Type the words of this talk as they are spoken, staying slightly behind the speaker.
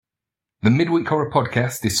The Midweek Horror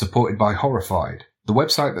Podcast is supported by Horrified, the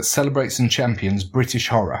website that celebrates and champions British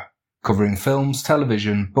horror, covering films,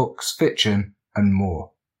 television, books, fiction, and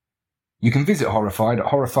more. You can visit Horrified at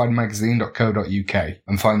horrifiedmagazine.co.uk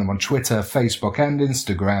and find them on Twitter, Facebook and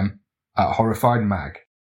Instagram at HorrifiedMag.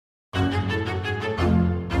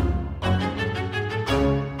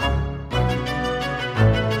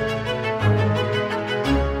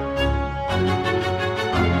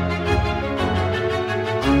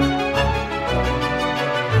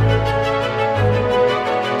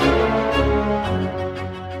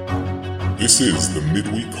 This is the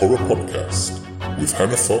Midweek Horror Podcast with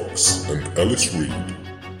Hannah Fox and Ellis Reed.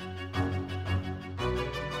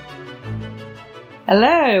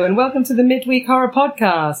 Hello and welcome to the Midweek Horror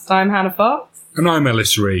Podcast. I'm Hannah Fox. And I'm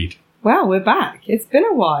Ellis Reed. Well, we're back. It's been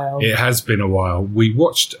a while. It has been a while. We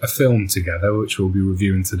watched a film together, which we'll be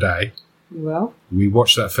reviewing today. Well, we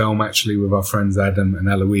watched that film actually with our friends Adam and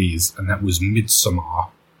Eloise, and that was Midsommar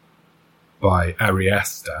by Ari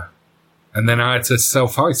Aster. And then I had to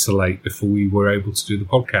self-isolate before we were able to do the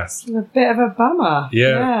podcast. A bit of a bummer.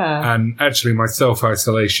 Yeah. And actually my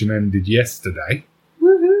self-isolation ended yesterday.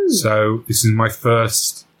 Woohoo. So this is my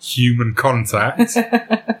first human contact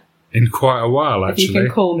in quite a while, actually. If you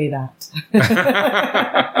can call me that.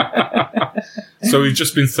 So we've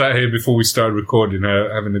just been sat here before we started recording,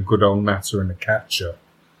 having a good old natter and a catch-up.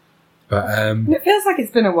 But it feels like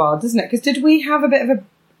it's been a while, doesn't it? Because did we have a bit of a...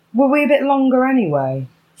 Were we a bit longer anyway?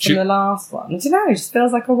 From the last one. I don't know, it just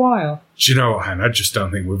feels like a while. Do you know what, Hannah? I just don't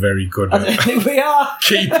think we're very good at I don't think we are.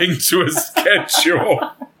 keeping to a schedule.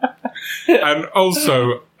 And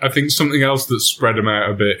also, I think something else that spread them out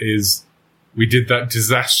a bit is we did that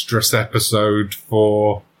disastrous episode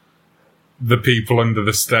for the people under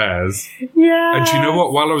the stairs. Yeah. And do you know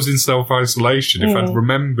what? While I was in self-isolation, if I'd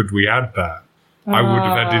remembered we had that, I would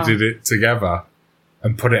have edited it together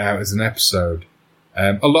and put it out as an episode.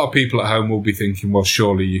 A lot of people at home will be thinking, well,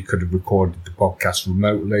 surely you could have recorded the podcast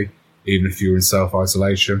remotely, even if you were in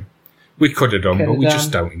self-isolation. We could have done, but we just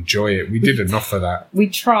don't enjoy it. We did enough of that. We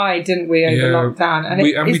tried, didn't we, over lockdown? And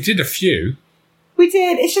we did a few. We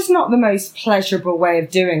did. It's just not the most pleasurable way of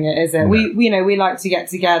doing it, is it? No. We like to get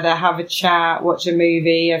together, have a chat, watch a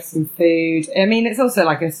movie, have some food. I mean, it's also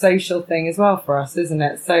like a social thing as well for us, isn't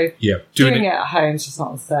it? So doing it at home is just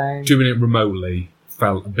not the same. Doing it remotely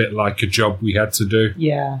felt a bit like a job we had to do.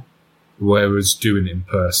 Yeah. Whereas doing it in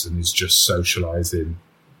person is just socialising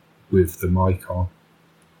with the mic on.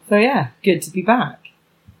 So yeah, good to be back.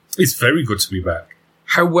 It's very good to be back.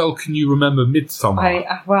 How well can you remember Midsommar?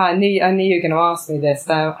 I knew you were going to ask me this.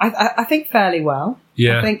 So I think fairly well.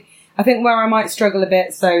 Yeah. I think where I might struggle a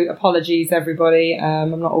bit. So apologies, everybody.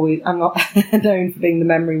 I'm not known for being the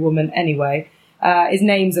memory woman anyway. Is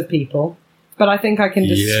names of people. But I think I can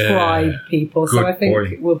describe people, so I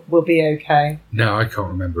think we'll be okay. No, I can't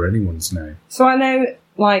remember anyone's name. So I know,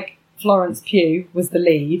 like, Florence Pugh was the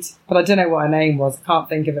lead, but I don't know what her name was. I can't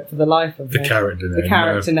think of it for the life of me. The character name. The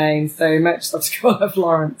character name, so much I've call her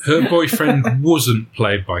Florence. Her boyfriend wasn't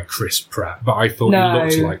played by Chris Pratt, but I thought he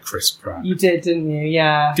looked like Chris Pratt. You did, didn't you?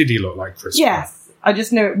 Yeah. Did he look like Chris Pratt? Yes. I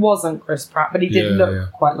just knew it wasn't Chris Pratt, but he did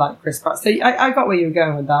look quite like Chris Pratt. So I got where you were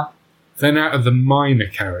going with that. Then out of the minor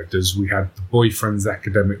characters, we had the boyfriend's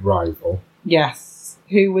academic rival. Yes.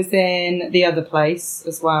 Who was in The Other Place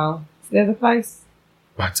as well. The Other Place?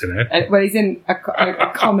 I don't know. Well, he's in a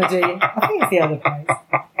comedy. I think it's The Other Place.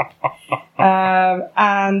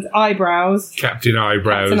 And Eyebrows. Captain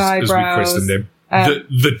Eyebrows, as we christened him.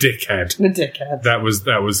 The dickhead. The dickhead. That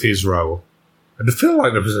was his role. And I feel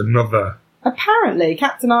like there was another... Apparently,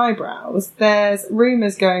 Captain Eyebrows, there's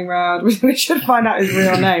rumours going around... We should find out his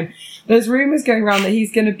real name. There's rumours going around that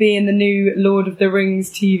he's going to be in the new Lord of the Rings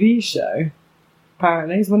TV show.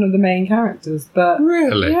 Apparently, he's one of the main characters. But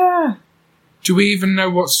really? Yeah. Do we even know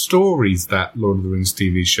what stories that Lord of the Rings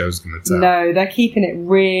TV show is going to tell? No, they're keeping it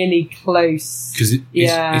really close. Because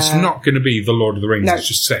it's not going to be the Lord of the Rings. No. It's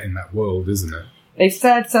just set in that world, isn't it? They've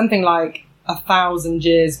said something like 1,000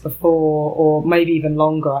 years before, or maybe even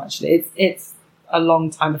longer, actually. It's a long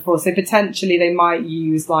time before. So potentially they might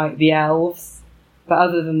use, like, the elves. But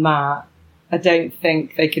other than that, I don't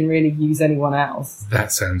think they can really use anyone else.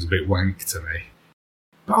 That sounds a bit wank to me.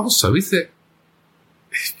 But also, is it...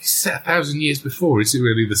 It's set 1,000 years before. Is it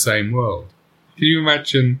really the same world? Can you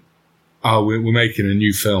imagine... Oh, we're making a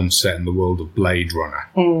new film set in the world of Blade Runner.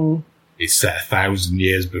 Mm. It's set 1,000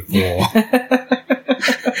 years before.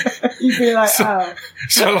 You'd be like,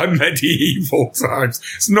 So like medieval times.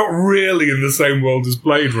 It's not really in the same world as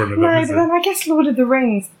Blade Runner. No, but then I guess Lord of the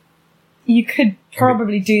Rings, you could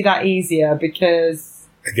probably do that easier because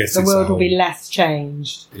I guess the it's world will be less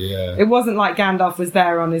changed. Yeah. It wasn't like Gandalf was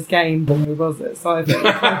there on his Game Boy, was it? So I think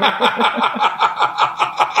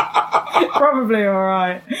probably all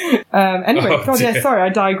right. Anyway, sorry, I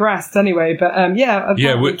digressed. Anyway, but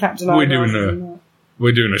Captain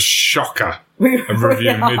we're doing a shocker of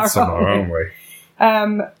reviewing Midsommar, aren't we?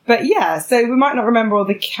 But yeah, so we might not remember all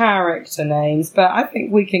the character names, but I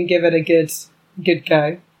think we can give it a good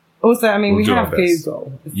go. Also, I mean, we have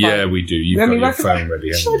Google. Yeah, we do. You've got your phone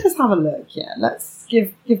ready. Should I just have a look? Yeah, let's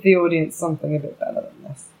give the audience something a bit better than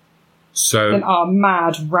this. Than our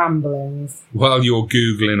mad ramblings. While you're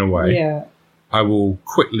Googling away, I will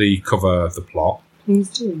quickly cover the plot. Please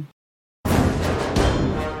do.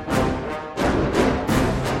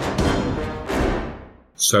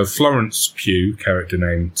 So Florence Pugh, character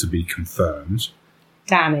name to be confirmed.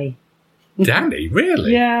 Danny. Danny,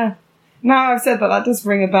 really? Yeah. No, I've said that does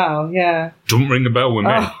ring a bell, yeah. Don't ring a bell with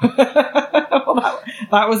me. Well,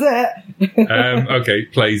 that was it. Okay,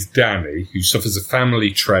 plays Danny, who suffers a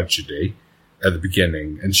family tragedy at the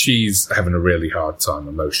beginning, and she's having a really hard time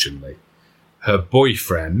emotionally. Her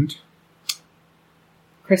boyfriend...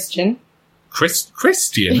 Christian,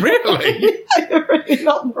 really? I'm really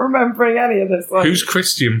not remembering any of this one. Who's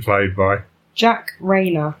Christian played by? Jack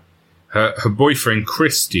Rayner. Her boyfriend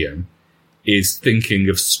Christian is thinking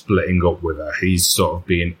of splitting up with her. He's sort of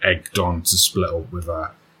being egged on to split up with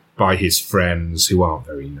her by his friends who aren't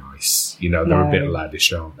very nice. You know, they're a bit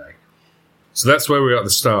laddish, aren't they? So that's where we are at the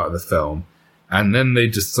start of the film. And then they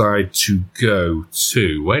decide to go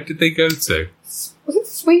to... Where did they go to? Was it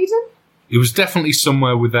Sweden? It was definitely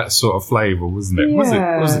somewhere with that sort of flavour, wasn't it?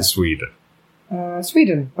 Yeah. Was it Sweden?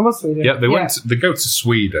 Sweden. It was Sweden. Yeah, they go to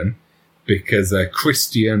Sweden because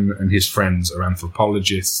Christian and his friends are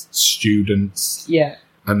anthropologists, students. Yeah.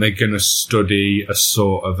 And they're going to study a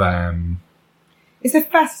sort of... It's a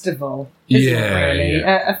festival, isn't it, really?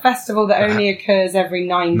 Yeah. A festival that only occurs every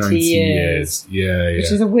 90 years. Yeah.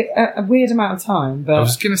 Which is a weird amount of time. But I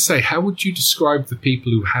was going to say, how would you describe the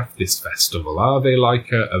people who have this festival? Are they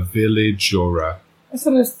like a village or a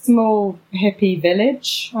sort of small hippie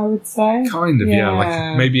village, I would say? Kind of, yeah.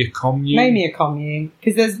 Like maybe a commune? Maybe a commune.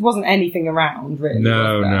 Because there wasn't anything around, really.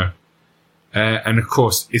 No. And of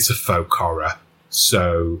course, it's a folk horror.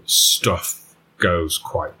 So stuff goes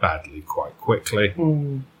quite badly quite quickly.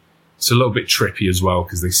 It's a little bit trippy as well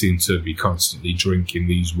because they seem to be constantly drinking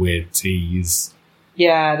these weird teas.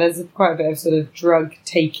 Yeah, there's quite a bit of sort of drug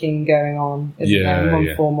taking going on, isn't there? In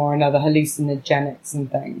one form or another, hallucinogenics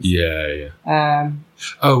and things. Yeah.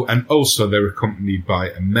 And also they're accompanied by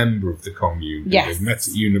a member of the commune. Yes. They've met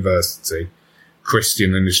at university.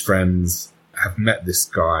 Christian and his friends have met this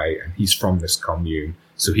guy and he's from this commune,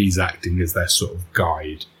 so he's acting as their sort of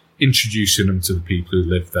guide, introducing them to the people who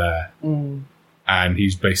live there. And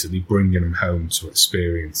he's basically bringing them home to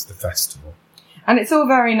experience the festival. And it's all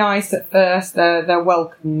very nice at first. They're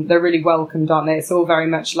welcome. They're really welcomed, aren't they? It's all very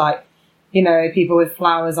much like, you know, people with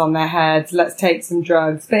flowers on their heads. Let's take some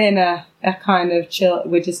drugs. But in a kind of chill,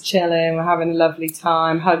 we're just chilling. We're having a lovely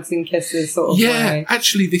time. Hugs and kisses sort of way. Yeah,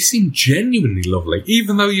 actually, they seem genuinely lovely.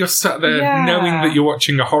 Even though you're sat there knowing that you're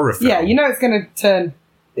watching a horror film. Yeah, you know it's going to turn...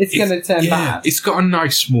 It's going to turn bad. It's got a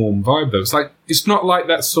nice warm vibe though. It's not like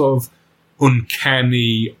that sort of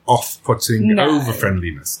uncanny, off-putting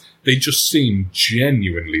over-friendliness. They just seem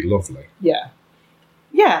genuinely lovely. Yeah,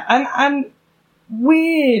 and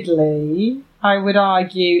weirdly, I would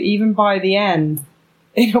argue, even by the end,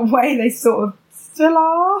 in a way they sort of still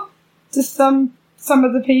are to some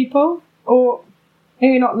of the people, or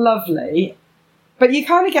maybe not lovely, but you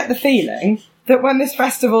kind of get the feeling that when this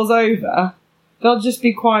festival's over, they'll just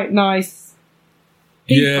be quite nice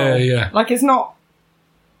people. Yeah. Like it's all,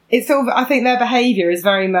 I think their behaviour is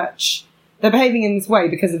very much, they're behaving in this way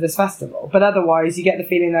because of this festival, but otherwise you get the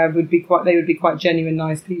feeling they would be quite genuine,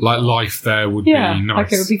 nice people. Like life there would be nice.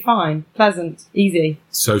 Like it would be fine, pleasant, easy.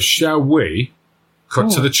 So shall we cut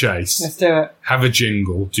to the chase? Let's do it. Have a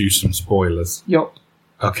jingle, do some spoilers. Yup.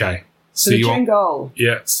 Okay. See you jingle.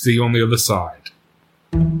 See you on the other side.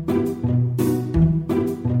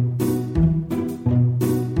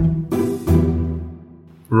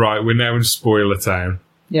 Right, we're now in Spoiler Town.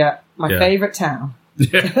 Yeah, my favourite town.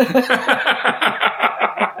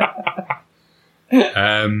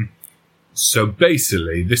 So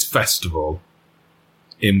basically, this festival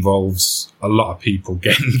involves a lot of people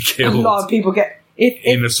getting killed. A lot of people get...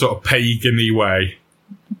 in a sort of pagan-y way.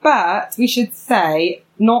 But we should say,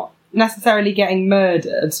 not necessarily getting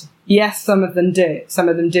murdered. Yes, some of them do,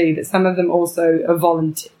 but some of them also are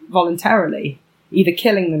voluntarily either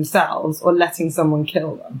killing themselves or letting someone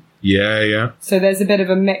kill them. Yeah. So there's a bit of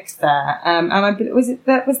a mix there. And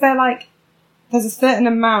was there like there's a certain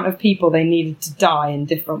amount of people they needed to die in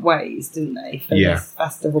different ways, didn't they, for this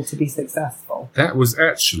festival to be successful. That was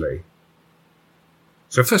actually...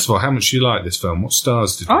 So first of all, how much do you like this film? What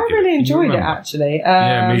stars did you I give really it? enjoyed it, actually.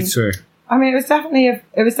 Yeah, me too. I mean, it was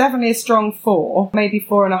definitely a strong 4, maybe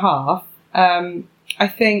 4.5. I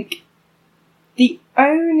think I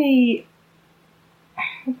don't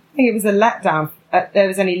think it was a letdown. There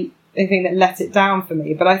was anything that let it down for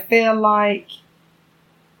me, but I feel like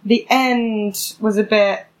the end was a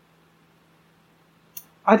bit...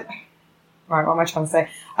 Right, what am I trying to say?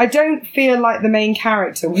 I don't feel like the main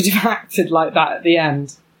character would have acted like that at the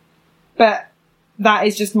end. But that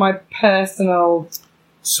is just my personal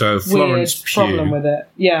Florence weird Pugh, problem with it.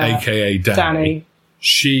 Yeah. a.k.a. Danny,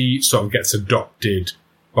 she sort of gets adopted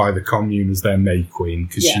by the commune as their May Queen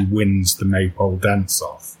because she wins the Maypole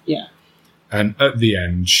dance-off. Yeah. And at the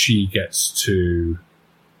end, she gets to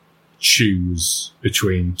choose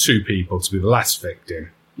between 2 people to be the last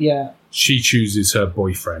victim. Yeah. She chooses her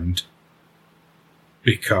boyfriend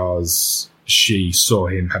because she saw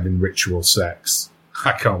him having ritual sex.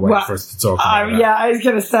 I can't wait for us to talk about that. Yeah, I was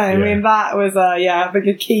going to say, I mean, that was I think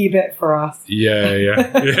a key bit for us. Yeah.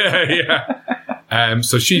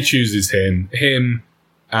 So she chooses him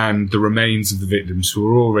and the remains of the victims who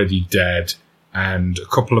are already dead, and a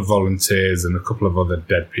couple of volunteers and a couple of other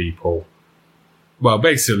dead people. Well,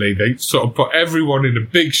 basically, they sort of put everyone in a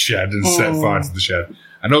big shed and set fire to the shed.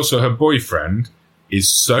 And also her boyfriend is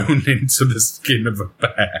sewn into the skin of a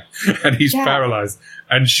bear, and he's paralysed.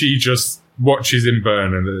 And she just watches him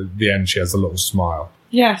burn, and at the end she has a little smile.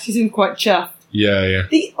 Yeah, she seemed quite chuffed. Yeah.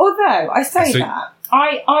 Although, I say that,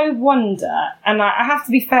 I wonder, and I have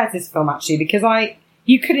to be fair to this film, actually, because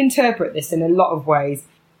you could interpret this in a lot of ways.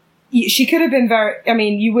 She could have been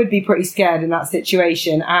you would be pretty scared in that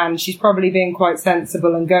situation, and she's probably being quite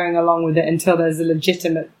sensible and going along with it until there's a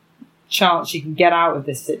legitimate chance she can get out of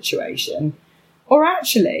this situation. Or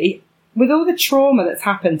actually, with all the trauma that's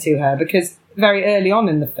happened to her, because very early on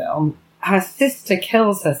in the film, her sister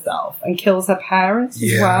kills herself and kills her parents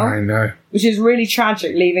as well. Yeah, I know. Which is really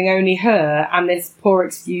tragic, leaving only her and this poor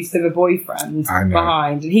excuse of a boyfriend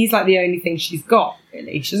behind. And he's like the only thing she's got,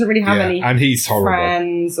 really. She doesn't really have any and he's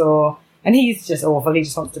friends and he's just awful. He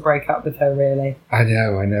just wants to break up with her, really. I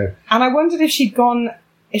know. And I wondered if she'd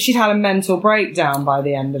had a mental breakdown by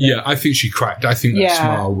the end of it. Yeah, I think she cracked. I think that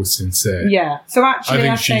smile was sincere. Yeah. So actually,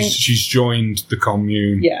 I think she's joined the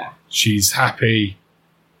commune. Yeah. She's happy.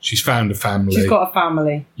 She's found a family. She's got a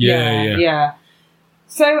family. Yeah.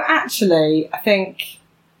 So actually, I think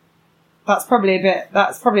that's probably a bit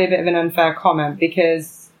of an unfair comment,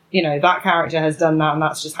 because, you know, that character has done that and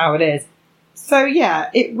that's just how it is. So yeah,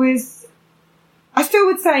 it was, I still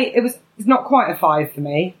would say it's not quite a 5 for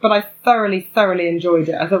me, but I thoroughly enjoyed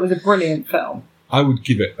it. I thought it was a brilliant film. I would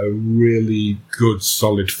give it a really good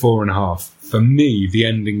solid 4.5. For me, the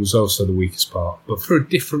ending was also the weakest part, but for a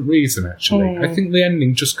different reason, actually. I think the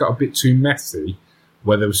ending just got a bit too messy,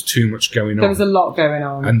 where there was too much going on. There was a lot going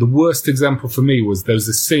on. And the worst example for me was there was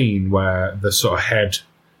a scene where the sort of head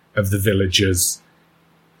of the villagers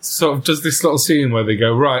sort of does this little scene where they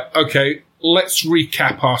go, right, okay, let's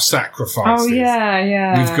recap our sacrifices. Oh,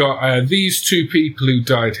 yeah. We've got these 2 people who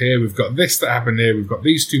died here. We've got this that happened here. We've got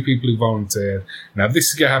these 2 people who volunteered. Now this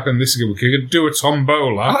is going to happen. This is going to... We could do a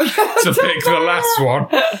tombola to pick the last one.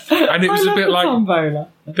 And it was a bit like... tombola.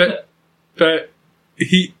 That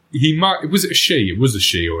he might... Was it a she? It was a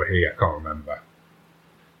she or a he. I can't remember.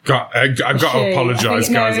 I've got to apologise,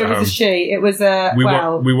 guys, at home. It was a she. It was a... We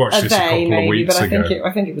watched this a couple of weeks ago. But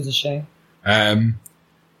I think it was a she.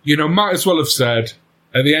 You know, might as well have said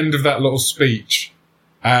at the end of that little speech,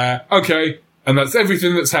 okay, and that's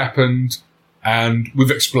everything that's happened, and we've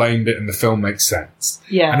explained it, and the film makes sense.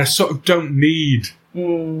 Yeah. And I sort of don't need...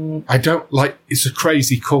 I don't like... It's a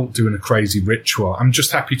crazy cult doing a crazy ritual. I'm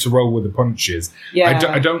just happy to roll with the punches. Yeah.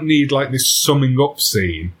 I don't need, like, this summing up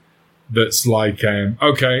scene that's like,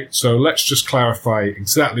 okay, so let's just clarify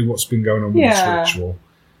exactly what's been going on with this ritual.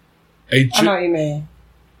 I know what you mean.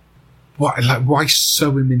 Why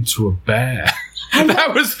sew him into a bear?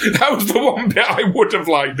 that was the one bit I would have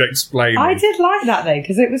liked explaining. I did like that though,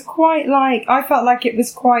 because it was quite like, I felt like it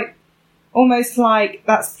was quite almost like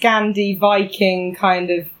that Scandi Viking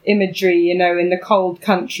kind of imagery, you know, in the cold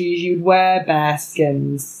countries you'd wear bear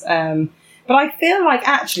skins. But I feel like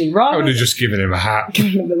actually rather... I would have just given him a hat.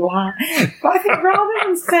 Given him a little hat. But I think rather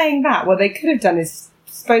than saying that, what they could have done is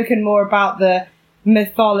spoken more about the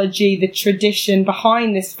mythology, the tradition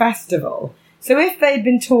behind this festival. So if they'd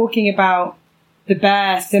been talking about the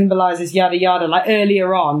bear symbolises yada yada, like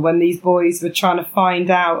earlier on when these boys were trying to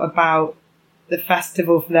find out about the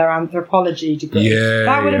festival for their anthropology degree. Yeah,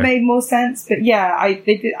 that would have made more sense. But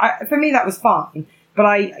for me that was fine. But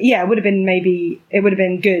it would have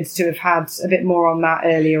been good to have had a bit more on that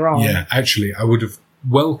earlier on. Yeah, actually, I would have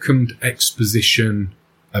welcomed exposition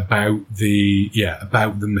about the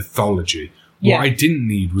mythology. What I didn't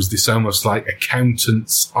need was this almost like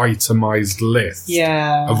accountant's itemised list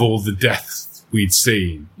of all the deaths we'd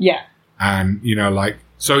seen. Yeah. And,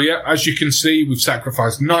 as you can see, we've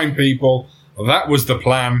sacrificed 9 people. Well, that was the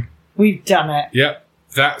plan. We've done it. Yep.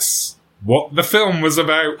 That's what the film was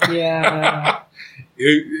about. Yeah.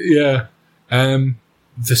 Yeah.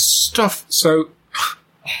 The stuff. So,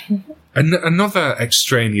 another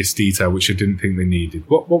extraneous detail which I didn't think they needed.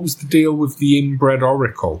 What was the deal with the inbred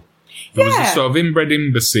oracle? There was a sort of inbred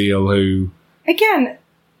imbecile who. Again,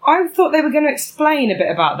 I thought they were going to explain a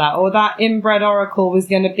bit about that, or that inbred oracle was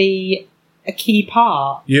going to be a key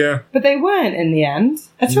part. Yeah. But they weren't in the end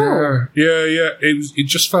at all. Yeah. It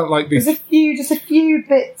just felt like this. There's a few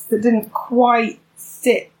bits that didn't quite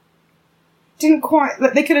sit. They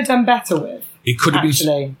could have done better with. It could have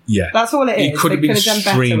been. Yeah. That's all it is. It could have been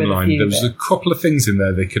streamlined. There was a couple of things in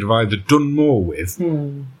there they could have either done more with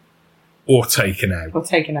or taken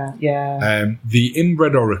out. Yeah. The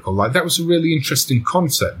inbred oracle, that was a really interesting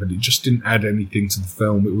concept, but it just didn't add anything to the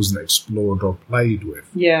film. It wasn't explored or played with.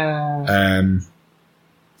 Yeah.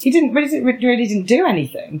 He really didn't do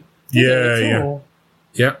anything. At all.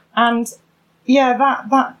 Yeah. And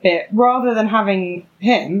that bit, rather than having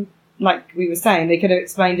him, like we were saying, they could have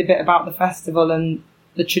explained a bit about the festival and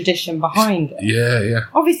the tradition behind it. Yeah.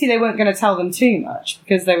 Obviously, they weren't going to tell them too much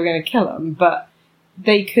because they were going to kill them, but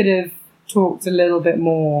they could have talked a little bit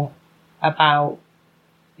more about,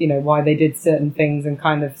 why they did certain things and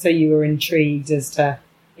kind of so you were intrigued as to,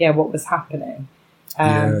 what was happening.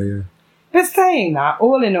 But saying that,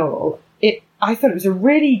 all in all, I thought it was a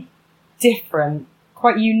really different,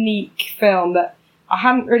 quite unique film that I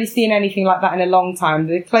hadn't really seen anything like that in a long time.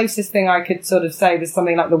 The closest thing I could sort of say was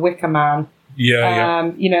something like The Wicker Man.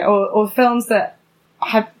 Or films that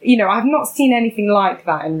I've not seen anything like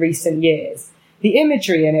that in recent years. The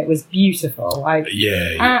imagery in it was beautiful,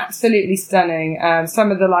 absolutely stunning. Some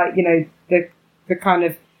of the the kind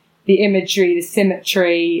of the imagery, the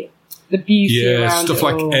symmetry, the beauty around stuff it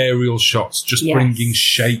like all. Aerial shots, just bringing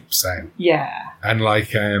shapes out. Yeah,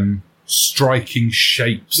 and striking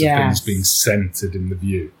shapes of things being centered in the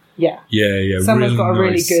view. Yeah. really Someone's got a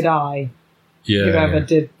really nice. good eye. Whoever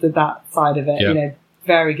did that side of it,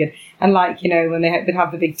 very good. And when they'd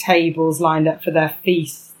have the big tables lined up for their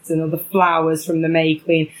feasts and all the flowers from the May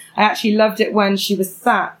Queen. I actually loved it when she was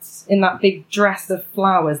sat in that big dress of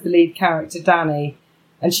flowers, the lead character Danny,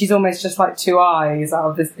 and she's almost just like 2 eyes out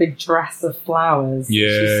of this big dress of flowers.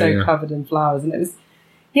 She's so covered in flowers, and it was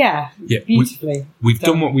beautifully. We've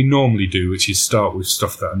done what we normally do, which is start with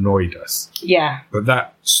stuff that annoyed us. Yeah. But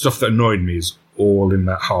that stuff that annoyed me is all in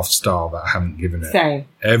that half star that I haven't given it. Same.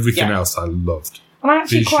 Everything else I loved. And I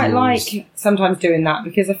actually quite like sometimes doing that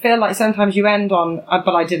because I feel like sometimes you end on,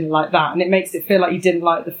 but I didn't like that, and it makes it feel like you didn't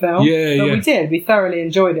like the film. But we did. We thoroughly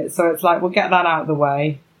enjoyed it. So it's like, we'll get that out of the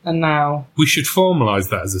way. And now... We should formalise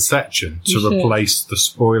that as a section to replace the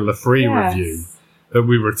spoiler-free review that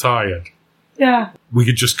we retired. Yeah. We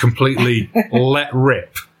could just completely let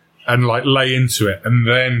rip and lay into it and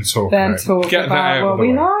then talk about what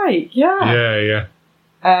we like. Yeah.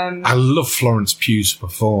 I love Florence Pugh's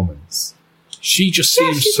performance. She just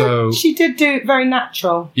seems she did do it very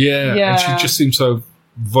natural. Yeah, and she just seems so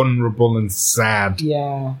vulnerable and sad.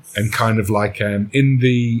 Yeah. And kind of in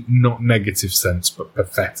the not negative sense, but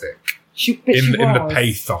pathetic. In the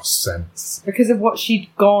pathos sense. Because of what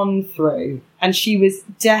she'd gone through. And she was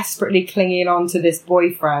desperately clinging on to this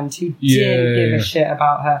boyfriend who didn't give a shit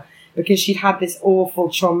about her. Because she'd had this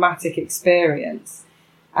awful traumatic experience.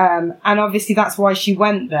 And obviously that's why she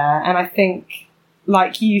went there. And I think,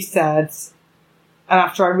 like you said... And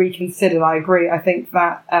after I reconsidered, I agree. I think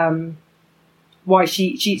that why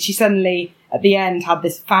she suddenly, at the end, had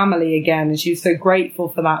this family again. And she was so grateful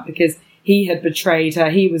for that because he had betrayed her.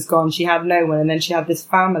 He was gone. She had no one. And then she had this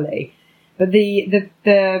family. But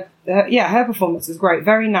her performance was great.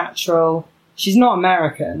 Very natural. She's not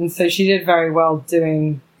American, so she did very well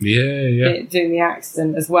doing the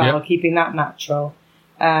accent as well, keeping that natural.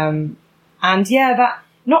 That...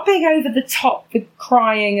 Not being over the top with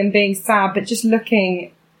crying and being sad, but just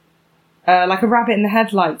looking like a rabbit in the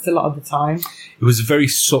headlights a lot of the time. It was a very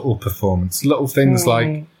subtle performance. Little things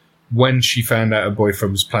like when she found out her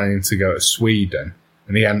boyfriend was planning to go to Sweden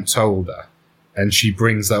and he hadn't told her, and she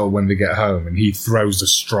brings that up when they get home and he throws a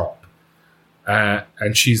strop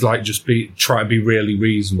And she's like trying to be really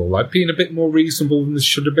reasonable, like being a bit more reasonable than this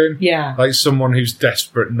should have been. Yeah. Like someone who's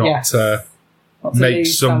desperate not to make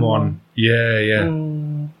someone. Yeah.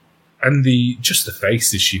 And just the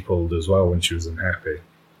faces she pulled as well when she was unhappy.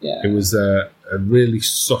 Yeah. It was a really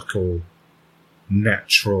subtle,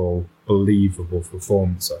 natural, believable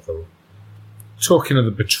performance, I thought. Talking of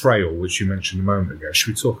the betrayal, which you mentioned a moment ago, should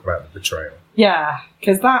we talk about the betrayal? Yeah,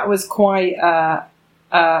 because that was quite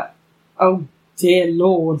oh dear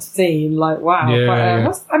Lord scene. Like, wow.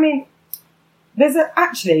 Yeah. I mean,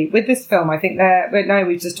 actually, with this film, I think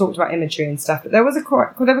we've just talked about imagery and stuff, but there were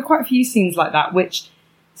quite a few scenes like that which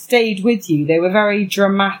stayed with you. They were very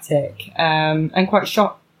dramatic and quite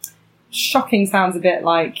shocking. Sounds a bit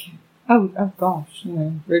like, oh gosh,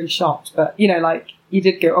 really shocked. But, like, you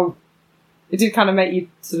did go, oh, it did kind of make you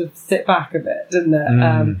sort of sit back a bit, didn't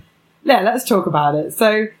it? Yeah, let's talk about it.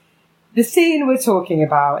 So the scene we're talking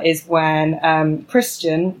about is when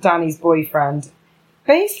Christian, Danny's boyfriend,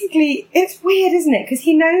 basically, it's weird, isn't it? Because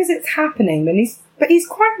he knows it's happening, but he's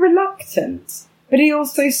quite reluctant. But he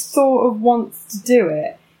also sort of wants to do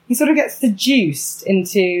it. He sort of gets seduced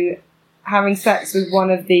into having sex with one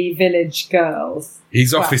of the village girls.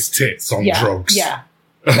 He's off his tits on drugs. Yeah.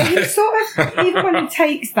 But he sort of, even when he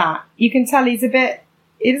takes that, you can tell he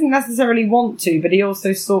doesn't necessarily want to, but he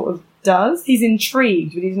also sort of does. He's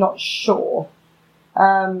intrigued, but he's not sure.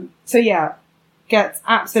 So yeah, gets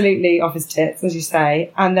absolutely off his tits, as you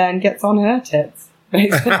say, and then gets on her tits,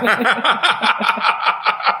 basically.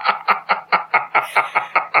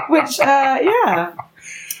 Which, yeah.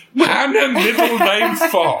 Hannah middle name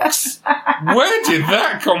Fox. Where did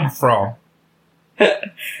that come from?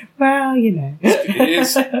 Well,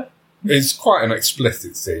 It's quite an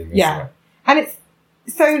explicit scene, isn't it? And it's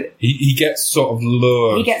so he gets sort of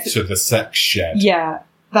lured to the sex shed. Yeah,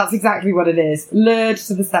 that's exactly what it is. Lured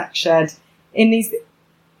to the sex shed and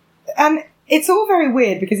it's all very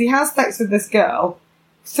weird because he has sex with this girl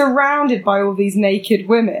surrounded by all these naked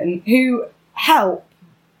women who help.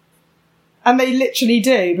 And they literally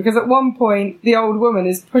do, because at one point the old woman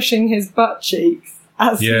is pushing his butt cheeks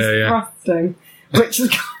as he's thrusting. Which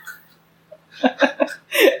is,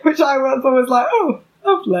 which I was like, oh,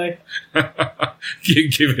 lovely. You're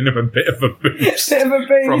giving him a bit of a boost. Bit of a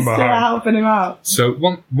boost, helping him out. So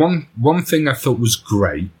one thing I thought was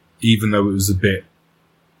great, even though it was a bit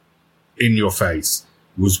in your face,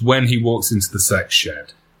 was when he walks into the sex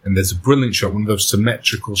shed, and there's a brilliant shot, one of those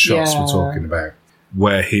symmetrical shots we're talking about,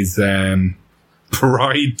 where his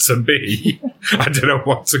bride-to-be, I don't know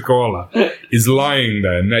what to call her, is lying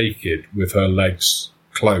there naked with her legs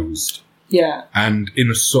closed. Yeah. And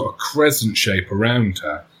in a sort of crescent shape around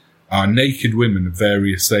her are naked women of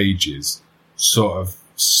various ages sort of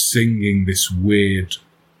singing this weird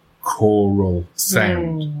choral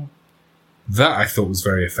sound. That I thought was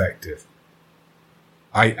very effective.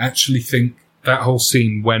 I actually think that whole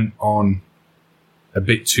scene went on a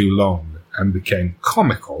bit too long and became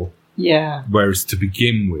comical. Yeah. Whereas to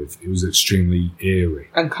begin with, it was extremely eerie.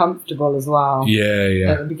 Uncomfortable as well.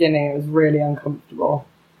 Yeah. At the beginning, it was really uncomfortable.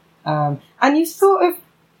 And you sort of...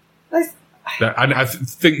 And I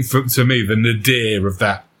think, to me, the nadir of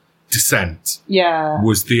that descent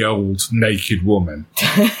was the old naked woman.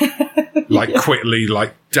 Quickly,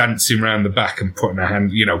 dancing around the back and putting her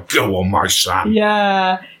hand, go on, my son.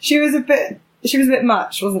 Yeah. She was a bit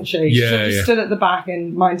much, wasn't she? Yeah, she stood at the back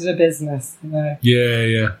and minded her business.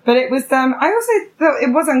 Yeah. But it was, I also thought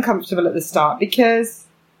it was uncomfortable at the start because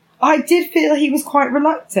I did feel he was quite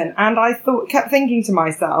reluctant, and I kept thinking to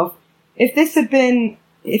myself,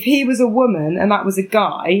 if he was a woman and that was a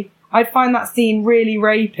guy, I'd find that scene really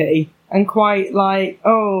rapey and quite like,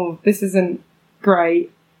 oh, this isn't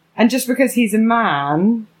great. And just because he's a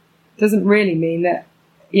man doesn't really mean that,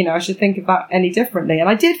 I should think of that any differently. And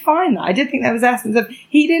I did find that. I did think there was essence of,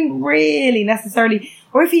 he didn't really necessarily,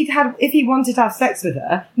 or if he wanted to have sex with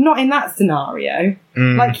her, not in that scenario.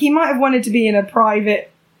 Like, he might have wanted to be in a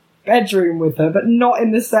private bedroom with her, but not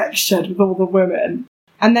in the sex shed with all the women.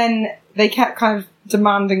 And then they kept kind of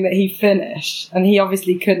demanding that he finish, and he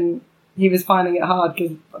obviously couldn't. He was finding it hard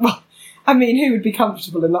because, who would be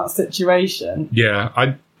comfortable in that situation? Yeah,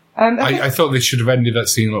 I thought they should have ended that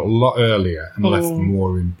scene a lot earlier and left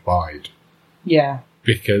more implied. Yeah.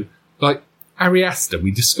 Because, Ari Aster,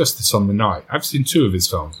 we discussed this on the night. I've seen 2 of his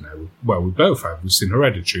films now. Well, we both have. We've seen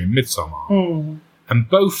Hereditary and Midsommar. And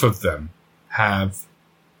both of them have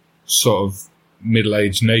sort of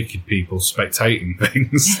middle-aged naked people spectating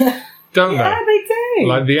things, don't they? Yeah, they do.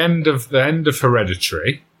 Like the end of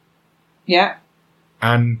Hereditary. Yeah.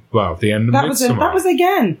 And, the end of Midsommar. That was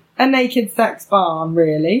again a naked sex barn,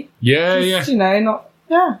 really. Yeah. Not...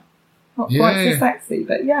 Yeah. Not quite so sexy,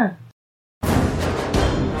 but yeah.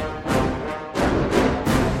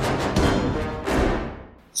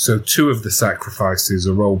 So 2 of the sacrifices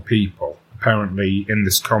are old people. Apparently, in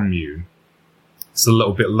this commune, it's a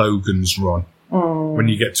little bit Logan's Run. When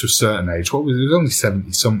you get to a certain age. It was only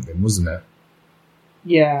 70-something, wasn't it?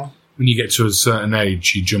 Yeah. When you get to a certain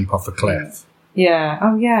age, you jump off a cliff. Yeah.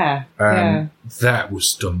 Oh, yeah. Yeah. That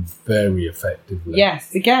was done very effectively.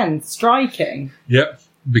 Yes, again, striking. Yep,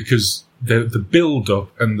 because the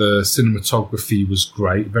build-up and the cinematography was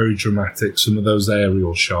great, very dramatic, some of those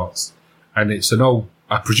aerial shots. And it's an old...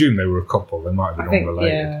 I presume they were a couple, they might have been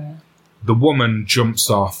unrelated. Yeah. The woman jumps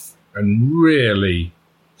off and really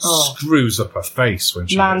screws up her face when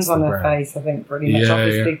she lands hits the on her ground. face, I think, pretty much, off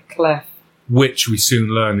this big cliff. Which we soon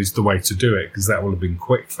learn is the way to do it, because that will have been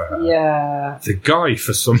quick for her. Yeah. The guy,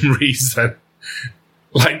 for some reason,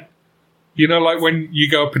 like, you know, like when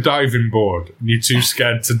you go up a diving board and you're too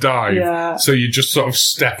scared to dive, so you just sort of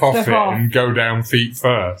step off and go down feet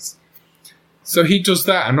first. So he does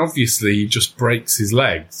that, and obviously he just breaks his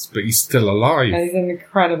legs, but he's still alive. And he's in an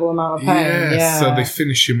incredible amount of pain. Yeah. So they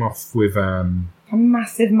finish him off with a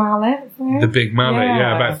massive mallet. The big mallet.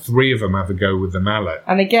 Yeah, about 3 of them have a go with the mallet.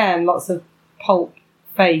 And again, lots of pulp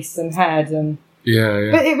face and head, and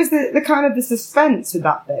But it was the kind of the suspense with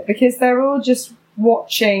that bit, because they're all just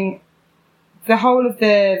watching the whole of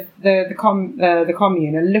the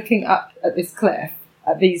commune and looking up at this cliff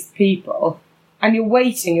at these people. And you're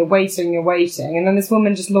waiting, and then this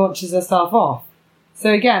woman just launches herself off.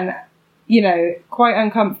 So again, you know, quite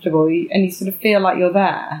uncomfortable, and you sort of feel like you're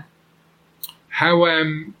there. How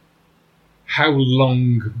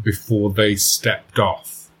long before they stepped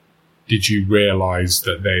off did you realise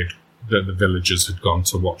that the villagers had gone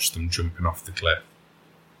to watch them jumping off the cliff?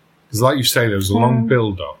 Because, like you say, there was a long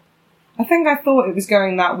build-up. I think I thought it was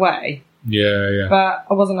going that way. Yeah. But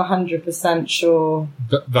I wasn't 100% sure.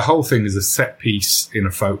 The whole thing as a set piece in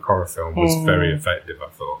a folk horror film was very effective, I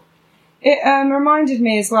thought. It reminded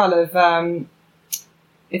me as well of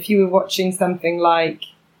if you were watching something like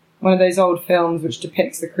one of those old films which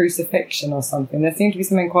depicts the crucifixion or something. There seemed to be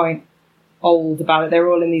something quite old about it. They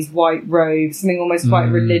were all in these white robes, something almost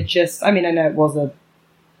quite religious. I mean, I know it was a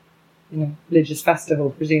religious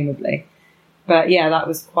festival, presumably. But yeah, that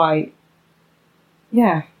was quite...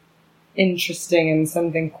 Yeah. Interesting, and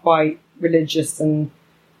something quite religious and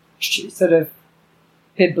sort of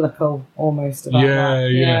biblical almost about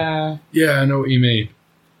that. Yeah, I know what you mean.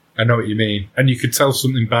 And you could tell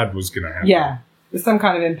something bad was going to happen. Yeah, there's some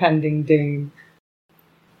kind of impending doom.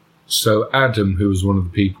 So Adam, who was one of the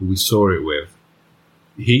people we saw it with,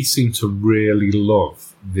 he seemed to really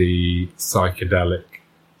love the psychedelic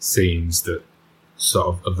scenes that sort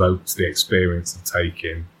of evoked the experience of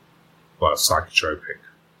taking, psychotropic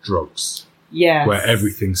drugs. Yes. Where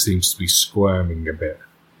everything seems to be squirming a bit.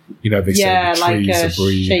 You know, they say the trees are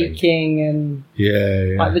breathing. Shaking, and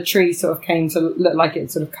like the tree sort of came to look like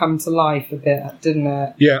it sort of come to life a bit, didn't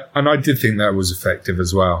it? Yeah, and I did think that was effective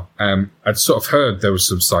as well. I'd sort of heard there was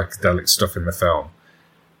some psychedelic stuff in the film,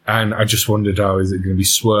 and I just wondered, is it going to be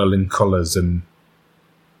swirling colours and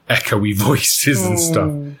echoey voices and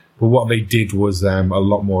stuff? But what they did was a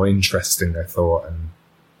lot more interesting, I thought, and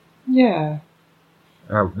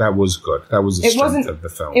that was good. That was the strength of the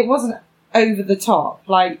film. It wasn't over the top.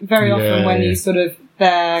 Like, very often when you sort of...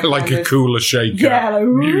 like a Cooler Shaker like,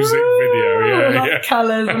 music video. Like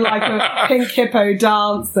colours and like a pink hippo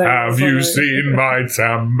dancing. Have you seen my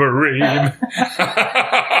tambourine?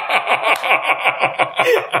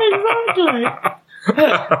 Exactly.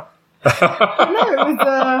 No, it was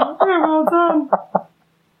very well done.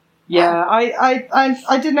 Yeah,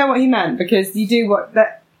 I did know what he meant, because you do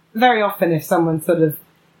that very often. If someone sort of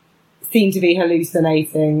seemed to be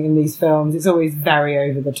hallucinating in these films, it's always very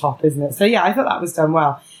over the top, isn't it? So yeah, I thought that was done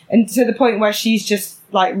well, and to the point where she's just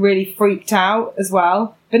like really freaked out as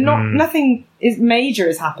well. But nothing major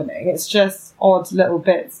is happening. It's just odd little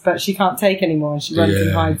bits, but she can't take anymore, and she runs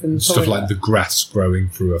and hides in the stuff toilet. Like the grass growing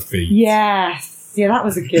through her feet. Yes, yeah, that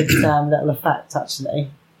was a good little effect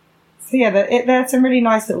actually. So yeah, there are some really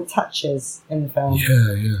nice little touches in the film.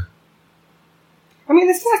 Yeah. I mean,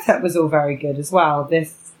 the setup was all very good as well.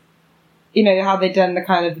 This, you know, how they'd done the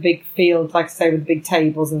kind of the big field, like I say, with big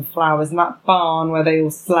tables and flowers, and that barn where they all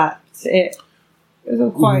slept. It was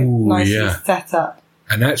all quite nicely set up.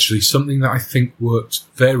 And actually, something that I think worked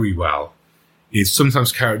very well is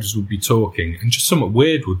sometimes characters would be talking and just something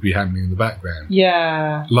weird would be happening in the background.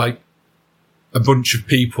 Yeah. Like a bunch of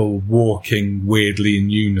people walking weirdly in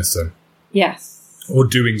unison. Yes. Or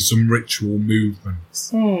doing some ritual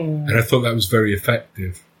movements. And I thought that was very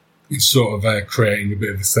effective in sort of creating a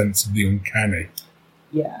bit of a sense of the uncanny.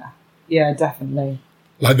 Yeah. Yeah, definitely.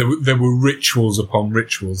 Like there were rituals upon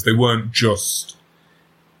rituals. They weren't just,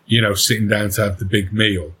 sitting down to have the big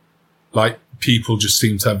meal. Like, people just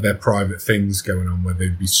seemed to have their private things going on where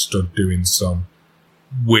they'd be stood doing some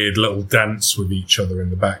weird little dance with each other in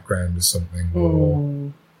the background or something.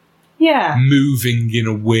 Or moving in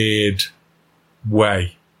a weird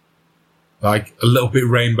way. Like a little bit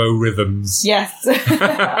Rainbow Rhythms. Yes.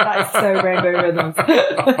 That's so Rainbow Rhythms.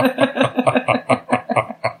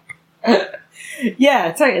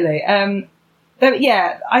 Yeah, totally.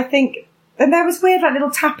 I think... And there was weird, like, little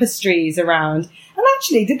tapestries around. And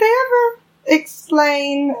actually, did they ever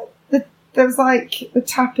explain that there was, like, the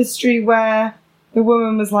tapestry where the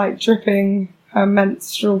woman was, like, dripping her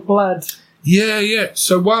menstrual blood? Yeah.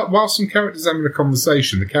 So while some characters are having a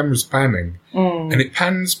conversation, the camera's panning, and it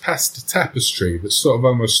pans past a tapestry that's sort of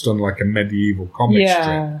almost done like a medieval comic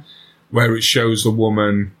strip, where it shows a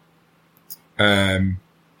woman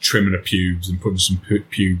trimming her pubes and putting some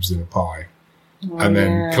pubes in a pie, and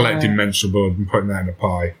then collecting menstrual blood and putting that in a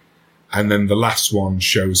pie. And then the last one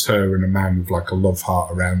shows her and a man with like a love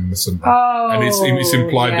heart around them or something. Oh, and it's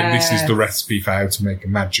implied that this is the recipe for how to make a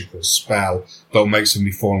magical spell that'll make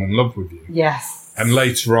somebody fall in love with you. Yes. And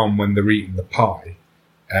later on, when they're eating the pie,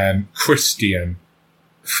 Christian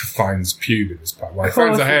finds pube in his pie. Well, he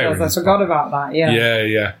finds a hair in his I forgot about that,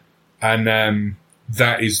 Yeah. And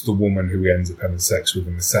that is the woman who he ends up having sex with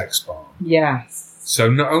in the sex bar. Yes.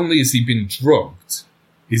 So not only has he been drugged,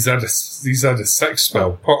 he's had a sex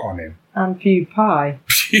spell put on him. And pube pie.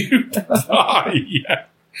 Pube pie, yeah.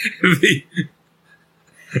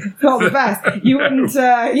 Not the best. You wouldn't,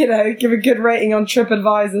 give a good rating on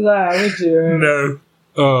TripAdvisor there, would you? No.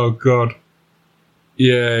 Oh, God.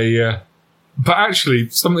 Yeah. But actually,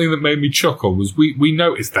 something that made me chuckle was we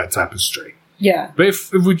noticed that tapestry. Yeah. But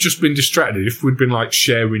if we'd just been distracted, if we'd been like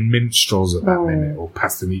sharing minstrels at that minute or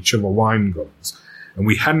passing each other wine guns, and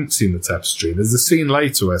we hadn't seen the tapestry, there's a scene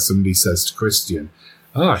later where somebody says to Christian,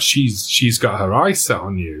 she's got her eye set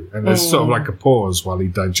on you. And there's sort of like a pause while he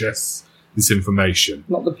digests this information.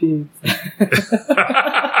 Not the pubes.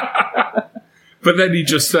 But then he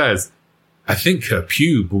just says, I think her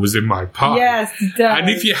pube was in my pie. Yes, it does. And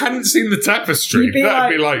if you hadn't seen the tapestry,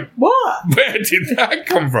 that'd be like, what? Where did that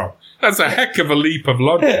come from? That's a heck of a leap of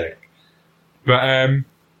logic. But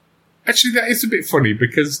actually, that is a bit funny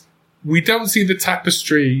because we don't see the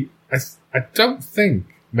tapestry. I don't think.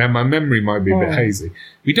 Now, my memory might be a bit hazy.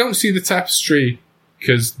 We don't see the tapestry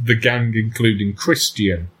because the gang, including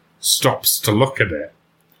Christian, stops to look at it.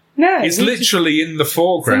 No. It's literally in the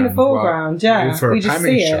foreground. It's in the foreground, yeah. For we a just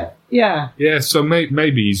panning see shot. it. Yeah. Yeah, so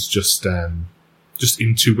maybe he's just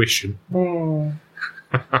intuition. And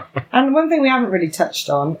one thing we haven't really touched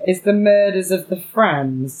on is the murders of the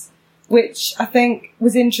friends, which I think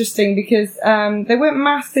was interesting because they weren't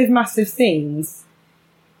massive scenes.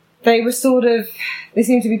 They were they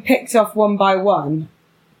seemed to be picked off one by one,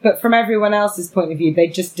 but from everyone else's point of view, they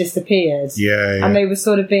just disappeared. Yeah. And they were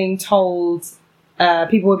sort of being told,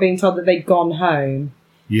 people were being told that they'd gone home.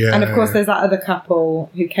 Yeah. And of course, there's that other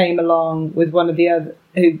couple who came along with one of the other,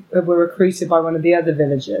 who were recruited by one of the other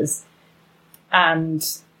villagers. And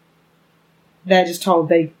they're just told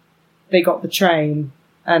they got the train,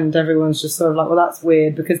 and everyone's just sort of like, well, that's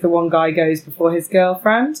weird because the one guy goes before his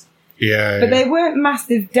girlfriend. Yeah. But they weren't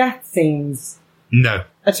massive death scenes. No.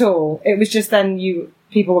 At all. It was just then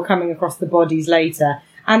people were coming across the bodies later.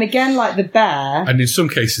 And again, like the bear. And in some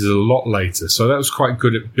cases, a lot later. So that was quite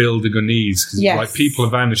good at building unease. Because like people are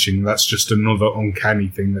vanishing, that's just another uncanny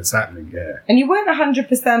thing that's happening here. And you weren't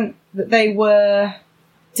 100% that they were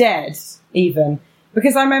dead, even.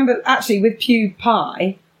 Because I remember, actually, with Pube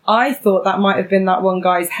Pie, I thought that might have been that one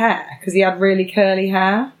guy's hair. Because he had really curly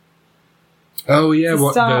hair. Oh, yeah.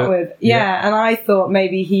 To start with. Yeah, and I thought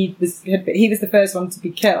maybe he was the first one to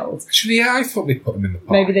be killed. Actually, yeah, I thought they'd put him in the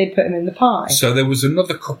pie. Maybe they'd put him in the pie. So there was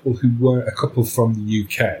another couple who weren't, a couple from the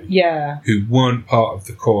UK. Yeah. Who weren't part of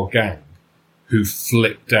the core gang, who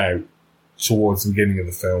flipped out towards the beginning of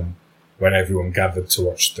the film when everyone gathered to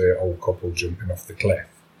watch the old couple jumping off the cliff.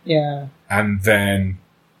 Yeah. And then,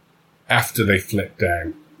 after they flipped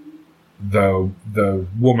out, the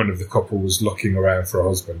woman of the couple was looking around for a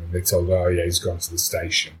husband, and they told her, oh yeah, he's gone to the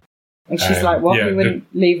station. And she's like, what? You wouldn't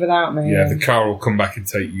leave without me? Yeah, the car will come back and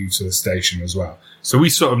take you to the station as well. So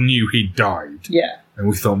we sort of knew he'd died. Yeah. And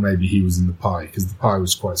we thought maybe he was in the pie, because the pie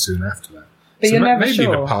was quite soon after that. But so you're never maybe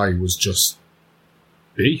sure. the pie was just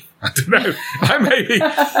beef. I don't know. Maybe.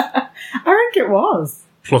 I think it was.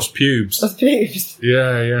 Plus pubes. Plus pubes.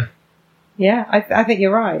 Yeah. Yeah, I think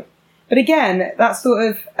you're right. But again, that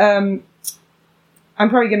sort of... I'm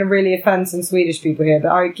probably going to really offend some Swedish people here,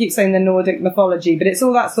 but I keep saying the Nordic mythology, but it's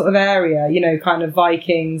all that sort of area, you know, kind of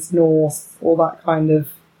Vikings, Norse, all that kind of,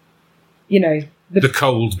 you know. The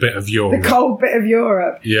cold bit of Europe. The cold bit of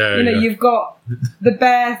Europe. Yeah, you know, you've got the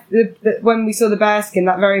bear, when we saw the bear skin,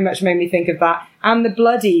 that very much made me think of that. And the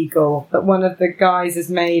blood eagle that one of the guys is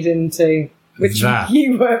made into, which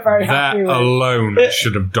you were very happy with. That alone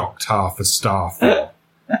should have docked half a star for.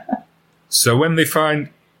 So when they find...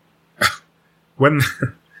 When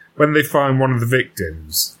they find one of the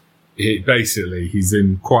victims, he's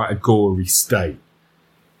in quite a gory state.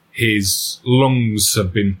 His lungs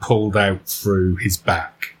have been pulled out through his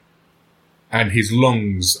back, and his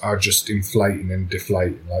lungs are just inflating and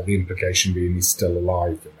deflating, like the implication being he's still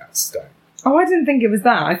alive in that state. Oh, I didn't think it was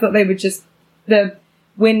that. I thought they were just... The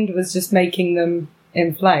wind was just making them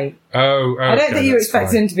inflate. Oh, okay, I don't think you expect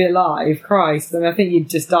fine. him to be alive. Christ. I mean, I think you'd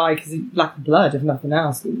just die because of lack of blood, if nothing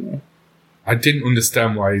else, wouldn't you? I didn't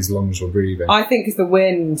understand why his lungs were breathing. I think it's the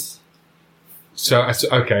wind. So,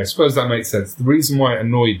 okay, I suppose that makes sense. The reason why it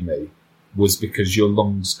annoyed me was because your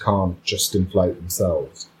lungs can't just inflate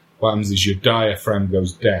themselves. What happens is your diaphragm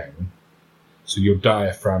goes down, so your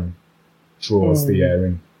diaphragm draws the air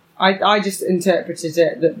in. I just interpreted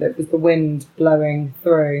it that it was the wind blowing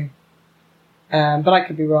through. But I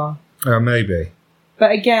could be wrong. Oh, maybe.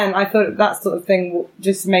 But again, I thought that sort of thing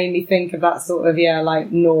just made me think of that sort of,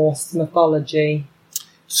 like Norse mythology.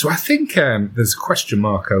 So I think there's a question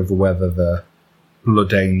mark over whether the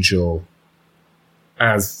Blood Angel,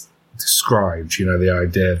 as described, you know, the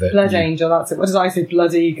idea that... Blood Angel, that's it. What did I say?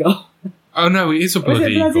 Blood Eagle? Oh, no, it is a Blood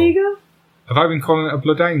Eagle. Blood Eagle? Have I been calling it a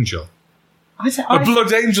Blood Angel? A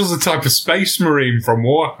Blood Angel's a type of space marine from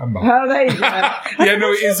Warhammer. Oh, there you go. Yeah,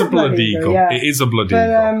 no, it is a Blood Eagle. Yeah. It is a Blood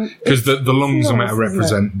Eagle. Because the lungs are meant to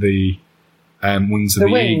represent the wings of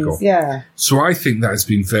the eagle. Yeah. So I think that has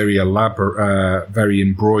been very elaborate, very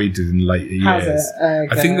embroidered in later years. Has it? Okay.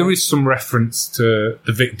 I think there is some reference to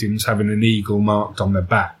the victims having an eagle marked on their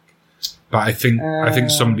back. But I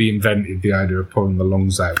think somebody invented the idea of pulling the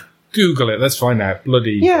lungs out. Google it, let's find out. Blood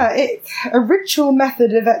eagle. Yeah, it's a ritual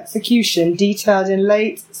method of execution detailed in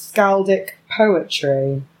late skaldic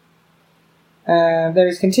poetry. There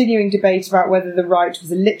is continuing debate about whether the rite was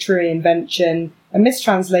a literary invention, a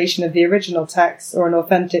mistranslation of the original text, or an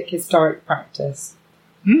authentic historic practice.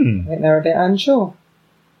 I think they're a bit unsure.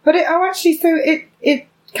 But it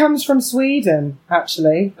comes from Sweden,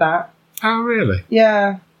 actually, that. Oh, really?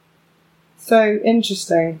 Yeah. So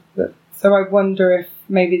interesting. So I wonder if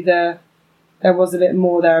maybe there was a bit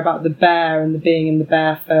more there about the bear and the being in the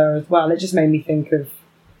bear fur as well. It just made me think of,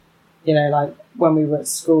 you know, like when we were at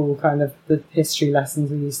school, kind of the history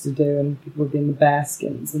lessons we used to do and people would be in the bear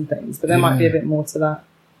skins and things. But there might be a bit more to that.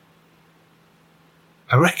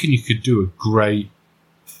 I reckon you could do a great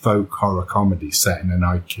folk horror comedy set in an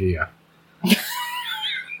IKEA.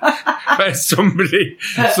 Where somebody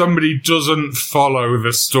doesn't follow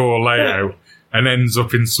the store layout and ends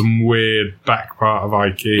up in some weird back part of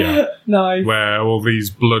IKEA. Nice. Where all these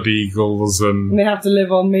blood eagles and they have to live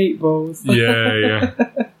on meatballs. Yeah.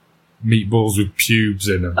 Meatballs with pubes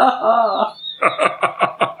in them.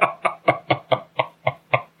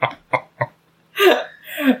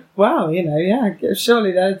 Wow, you know, yeah.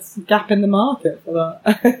 Surely there's a gap in the market for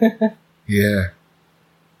that. Yeah.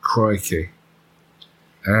 Crikey.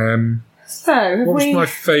 So, what was my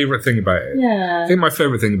favourite thing about it? Yeah. I think my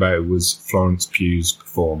favourite thing about it was Florence Pugh's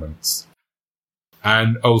performance.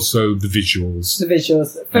 And also the visuals. The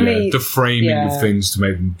visuals. For me. The framing of things to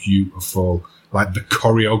make them beautiful. Like the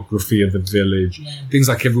choreography of the village. Yeah. Things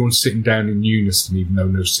like everyone's sitting down in unison even though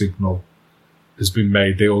no signal has been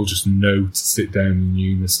made. They all just know to sit down in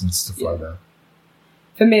unison and stuff like that.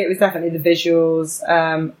 For me, it was definitely the visuals.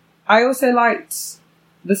 I also liked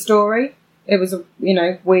the story. It was a,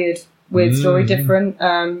 weird story, different.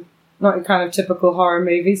 Not a kind of typical horror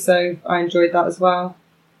movie, so I enjoyed that as well.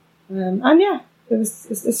 And yeah, it was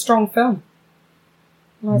a strong film.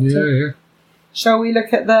 Yeah. Shall we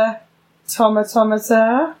look at the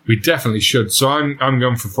tomatometer? We definitely should. So I'm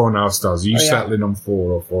going for 4.5 stars. Are you settling on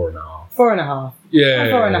 4 or 4.5? 4.5. Yeah.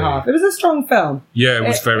 4.5. It was a strong film. Yeah, it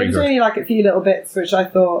was very good. It was only like a few little bits which I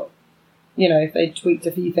thought, if they tweaked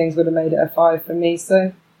a few things would have made it a 5 for me.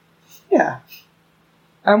 So, yeah.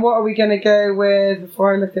 And what are we going to go with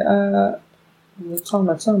before I look it up? The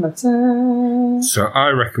tomatometer. So I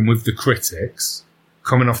reckon with the critics,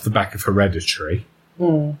 coming off the back of Hereditary,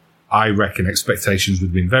 I reckon expectations would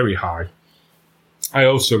have been very high. I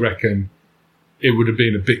also reckon it would have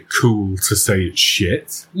been a bit cool to say it's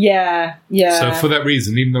shit. Yeah. So for that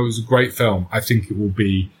reason, even though it was a great film, I think it will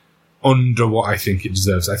be under what I think it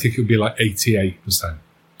deserves. I think it will be like 88%.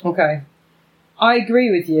 Okay. I agree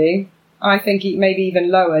with you. I think maybe even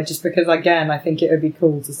lower, just because, again, I think it would be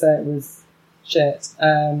cool to say it was shit.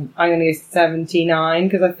 I'm going to go 79,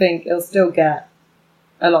 because I think it'll still get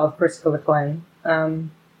a lot of critical acclaim.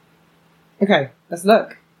 Okay, let's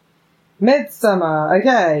look. Midsommar.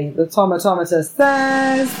 Okay, the tomatometer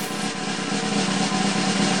says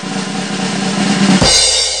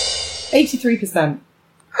 83%.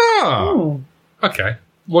 Ah, okay.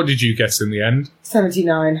 What did you guess in the end?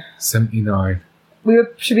 79. 79.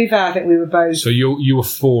 To be fair, I think we were both. So you were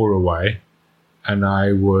 4 away, and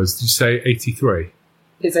I was. Did you say 83?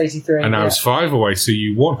 It's 83. And I was 5 away, so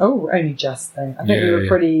you won. Oh, only just then. I think we were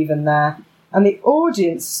pretty even there. And the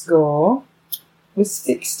audience score was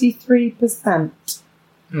 63%.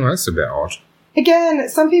 Oh, that's a bit odd. Again,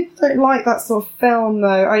 some people don't like that sort of film,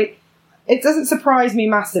 though. It doesn't surprise me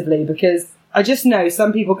massively, because I just know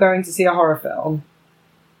some people going to see a horror film,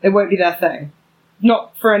 it won't be their thing.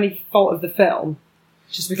 Not for any fault of the film.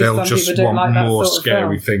 Just because some people don't like that sort of film. They'll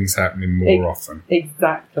just want more scary things happening more often.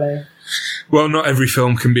 Exactly. Well, not every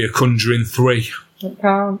film can be a Conjuring 3. It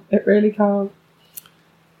can't. It really can't.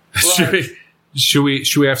 Right. Should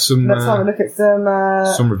we have some... Let's have a look at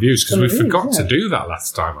some reviews, because we forgot to do that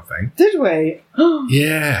last time, I think. Did we?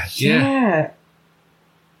 Yeah.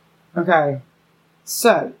 Okay.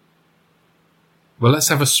 So. Well, let's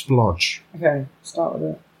have a splodge. Okay, start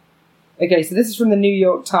with it. Okay, so this is from the New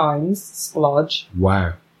York Times, splodge.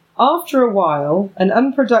 Wow. After a while, an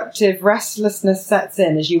unproductive restlessness sets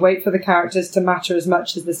in as you wait for the characters to matter as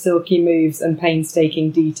much as the silky moves and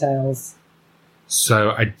painstaking details.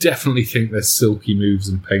 So I definitely think there's silky moves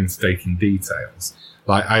and painstaking details.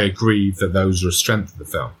 Like, I agree that those are a strength of the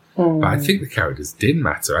film. But I think the characters did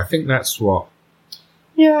matter. I think that's what...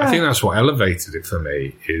 Yeah. I think that's what elevated it for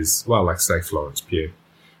me is, well, like, say, Florence Pugh.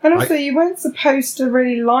 And also, you weren't supposed to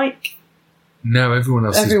really like... No, everyone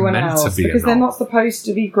else is meant to be because they're not supposed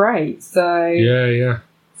to be great, so... Yeah.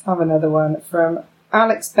 Let's have another one from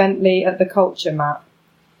Alex Bentley at The Culture Map.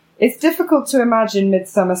 It's difficult to imagine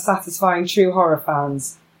Midsommar satisfying true horror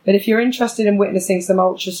fans, but if you're interested in witnessing some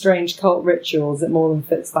ultra-strange cult rituals, it more than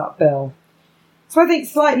fits that bill. So I think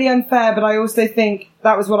slightly unfair, but I also think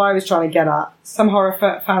that was what I was trying to get at. Some horror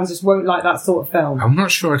fans just won't like that sort of film. I'm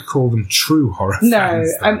not sure I'd call them true horror fans. No,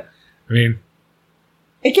 I mean...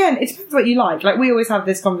 Again, it depends what you like. Like, we always have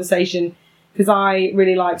this conversation because I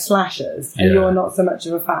really like slashers, and you're not so much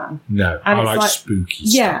of a fan. No, and I like spooky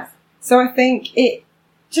stuff. Yeah, so I think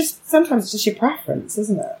sometimes it's just your preference,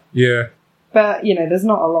 isn't it? Yeah. But, there's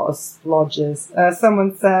not a lot of splodges.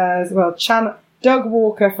 Someone says, Doug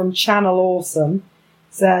Walker from Channel Awesome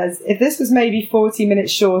says, if this was maybe 40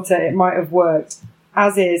 minutes shorter, it might have worked.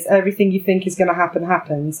 As is, everything you think is going to happen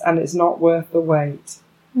happens, and it's not worth the wait.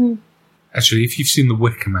 Actually, if you've seen The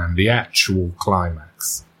Wicker Man, the actual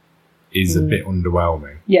climax is a bit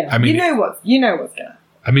underwhelming. Yeah, I mean, you know what's going to happen.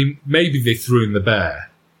 I mean, maybe they threw in the bear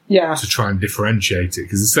to try and differentiate it,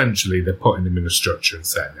 because essentially they're putting him in a structure and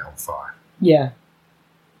setting it on fire. Yeah.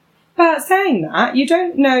 But saying that, you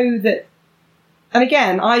don't know that... And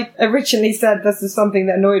again, I originally said this is something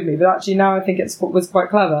that annoyed me, but actually now I think it was quite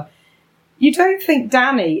clever. You don't think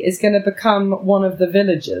Danny is going to become one of the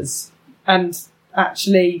villagers and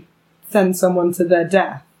actually send someone to their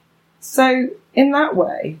death. So, in that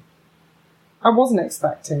way, I wasn't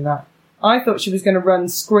expecting that. I thought she was going to run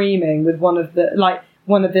screaming with one of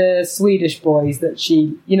the Swedish boys that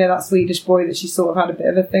she... that Swedish boy that she sort of had a bit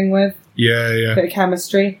of a thing with? Yeah. A bit of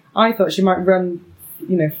chemistry. I thought she might run...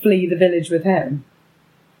 flee the village with him.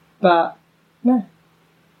 But, no.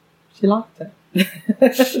 She liked it.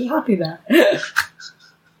 She was happy there.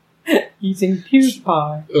 Eating puke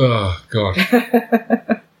pie. Oh,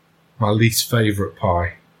 God. My least favourite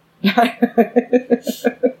pie.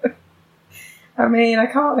 I mean, I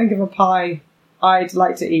can't think of a pie I'd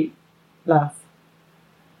like to eat less.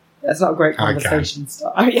 That's not a great conversation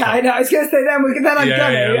start. Oh, yeah, I know. I was going to say then I'm going to,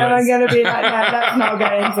 and I'm going to be like, no, let's not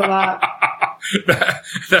get into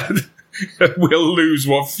that. We'll lose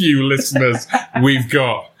what few listeners we've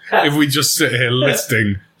got if we just sit here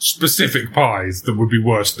listing specific pies that would be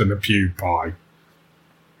worse than a pew pie.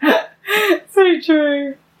 So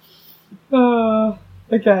true.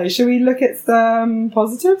 Okay, shall we look at some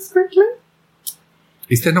positives quickly?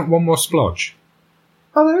 Is there not one more splodge?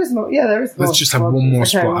 Oh, there is more. Yeah, there is more. Let's just have one more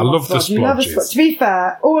splodge. I love the splodges. To be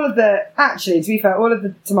fair, all of the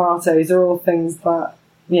tomatoes are all things that,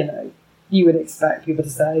 you would expect people to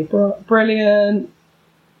say. Brilliant.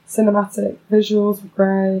 Cinematic visuals were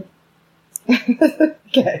great.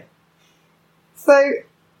 Okay. So,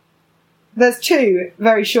 there's 2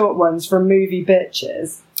 very short ones from Movie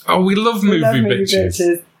Bitches. Oh, we love movie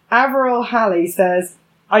bitches. Averil Halley says,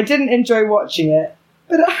 I didn't enjoy watching it,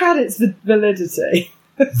 but it had its validity.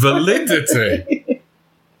 Validity?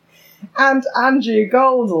 And Andrew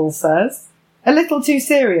Goldall says, a little too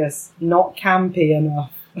serious, not campy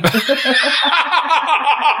enough.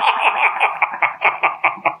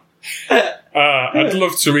 I'd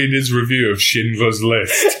love to read his review of Schindler's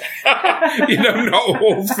List. Not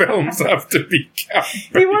all films have to be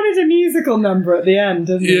campy. He wanted a musical number at the end,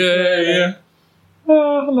 didn't he? Yeah.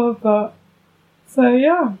 Oh, I love that. So,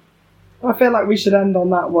 yeah. I feel like we should end on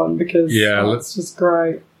that one because that's just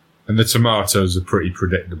great. And the tomatoes are pretty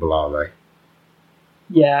predictable, are they?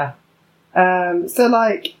 Yeah. So,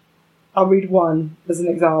 I'll read one as an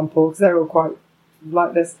example because they're all quite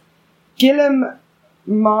like this. Guillem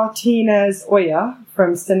Martinez Oya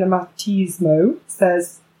from Cinematismo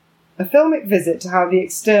says, a filmic visit to how the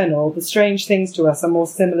external, the strange things to us are more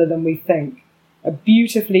similar than we think. A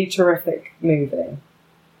beautifully terrific movie.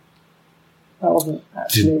 That wasn't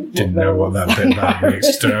actually... Didn't know what that bit about the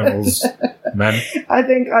externals meant. I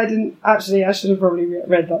think I didn't... Actually, I should have probably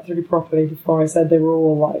read that through properly before I said they were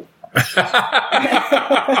all like...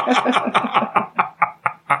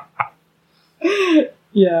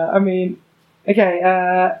 Yeah, I mean... Okay,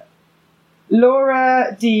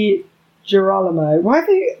 Laura Di Girolamo.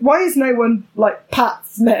 Why is no one like Pat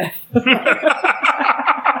Smith?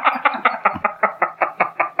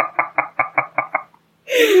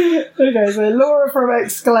 Okay, so Laura from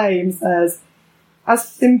Exclaim says, as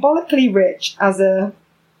symbolically rich as a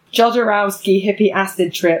Jodorowsky hippie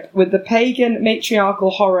acid trip with the pagan matriarchal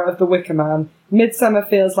horror of the Wicker Man, Midsommar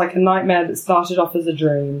feels like a nightmare that started off as a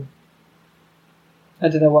dream. I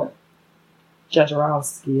don't know what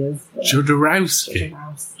Jodorowsky is.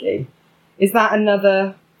 Jodorowsky. Is that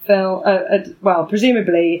another film? Well,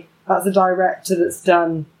 presumably that's a director that's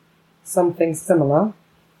done something similar.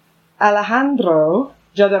 Alejandro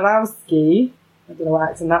Jodorowsky, I don't know what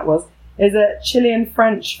accent that was, is a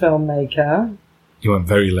Chilean-French filmmaker. You went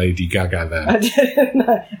very Lady Gaga there. I didn't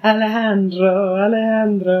know. Alejandro.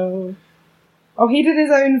 Oh, he did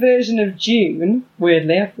his own version of Dune,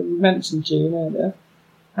 weirdly. I mentioned Dune earlier.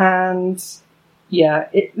 And, yeah,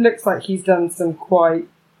 it looks like he's done some quite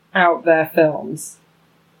out-there films.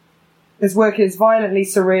 His work is violently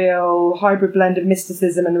surreal, hybrid blend of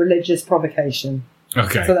mysticism and religious provocation.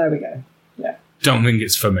 Okay. So there we go. Yeah. Don't think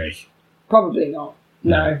it's for me. Probably not.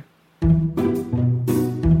 No.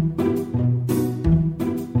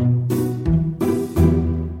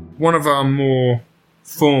 One of our more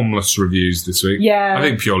formless reviews this week. Yeah. I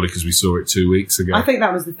think purely because we saw it 2 weeks ago. I think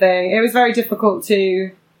that was the thing. It was very difficult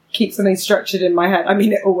to keep something structured in my head. I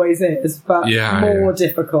mean, it always is, but more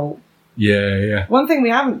difficult. Yeah. One thing we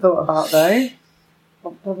haven't thought about, though.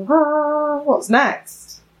 What's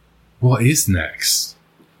next? What is next?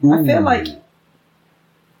 I feel like...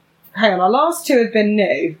 Hang on, our last two have been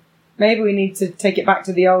new. Maybe we need to take it back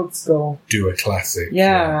to the old school. Do a classic.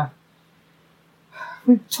 Yeah.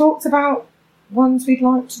 We've talked about ones we'd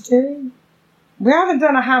like to do. We haven't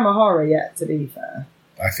done a Hammer horror yet, to be fair.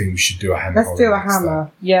 I think we should do a Hammer horror. Let's do a Hammer,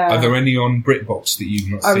 yeah. Are there any on BritBox that you've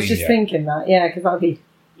not seen yet? I was just thinking that, yeah, because that would be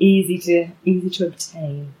easy to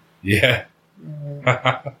obtain. Yeah.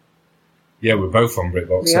 Yeah, we're both on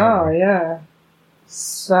BritBox. We are, yeah.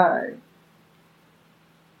 So,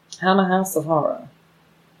 Hammer House of Horror.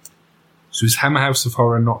 So is Hammer House of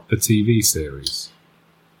Horror not the TV series?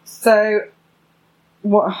 So,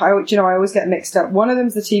 I always get mixed up. One of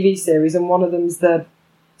them's the TV series, and one of them's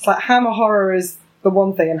it's like Hammer Horror is the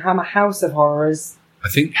one thing, and Hammer House of Horror is... I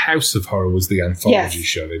think House of Horror was the anthology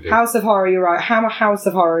show they did. House of Horror, you're right. Hammer House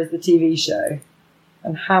of Horror is the TV show,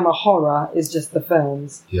 and Hammer Horror is just the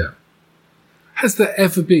films. Yeah. Has there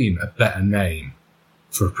ever been a better name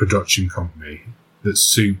for a production company that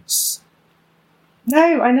suits...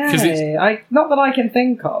 No, I know. Not that I can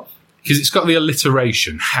think of. Because it's got the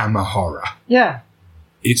alliteration, Hammer Horror. Yeah.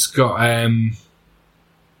 It's got...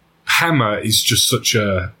 Hammer is just such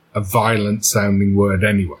a violent-sounding word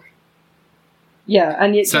anyway. Yeah,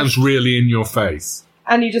 and it sounds really in your face.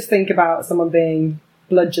 And you just think about someone being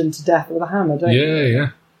bludgeoned to death with a hammer, don't you? Yeah.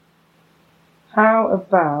 How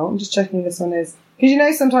about... I'm just checking this one is...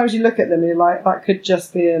 Because sometimes you look at them and you're like, that could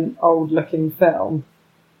just be an old-looking film.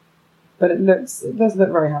 But it does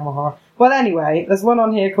look very Hammer Horror. Well, anyway, there's one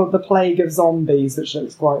on here called The Plague of Zombies, which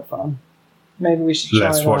looks quite fun. Maybe we should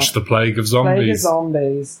try Let's watch The Plague of Zombies. Plague of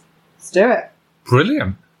Zombies. Let's do it.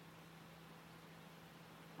 Brilliant.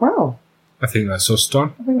 Well. I think that's us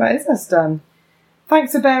done. I think that is us done.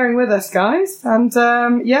 Thanks for bearing with us, guys. And,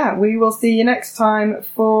 we will see you next time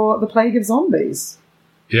for The Plague of Zombies.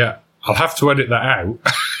 Yeah. I'll have to edit that out.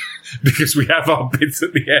 because we have our bits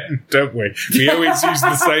at the end, don't we? We always use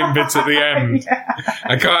the same bits at the end. Yeah.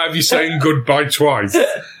 I can't have you saying goodbye twice.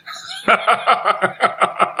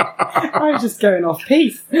 I was just going off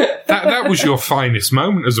piece. That was your finest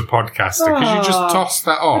moment as a podcaster, because you just tossed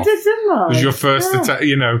that off. I did, didn't I? It was your first attempt,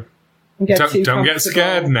 don't get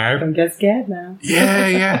scared now. Don't get scared now.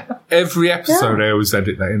 Yeah. Every episode I always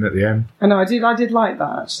edit that in at the end. I know, I did like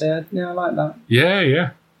that, actually. I like that.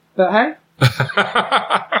 Yeah. But hey.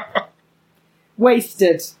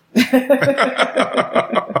 Wasted.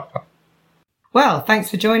 Well, thanks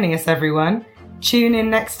for joining us, everyone. Tune in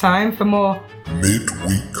next time for more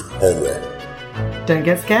Midweek Horror. Don't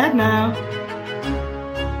Get Scared Now.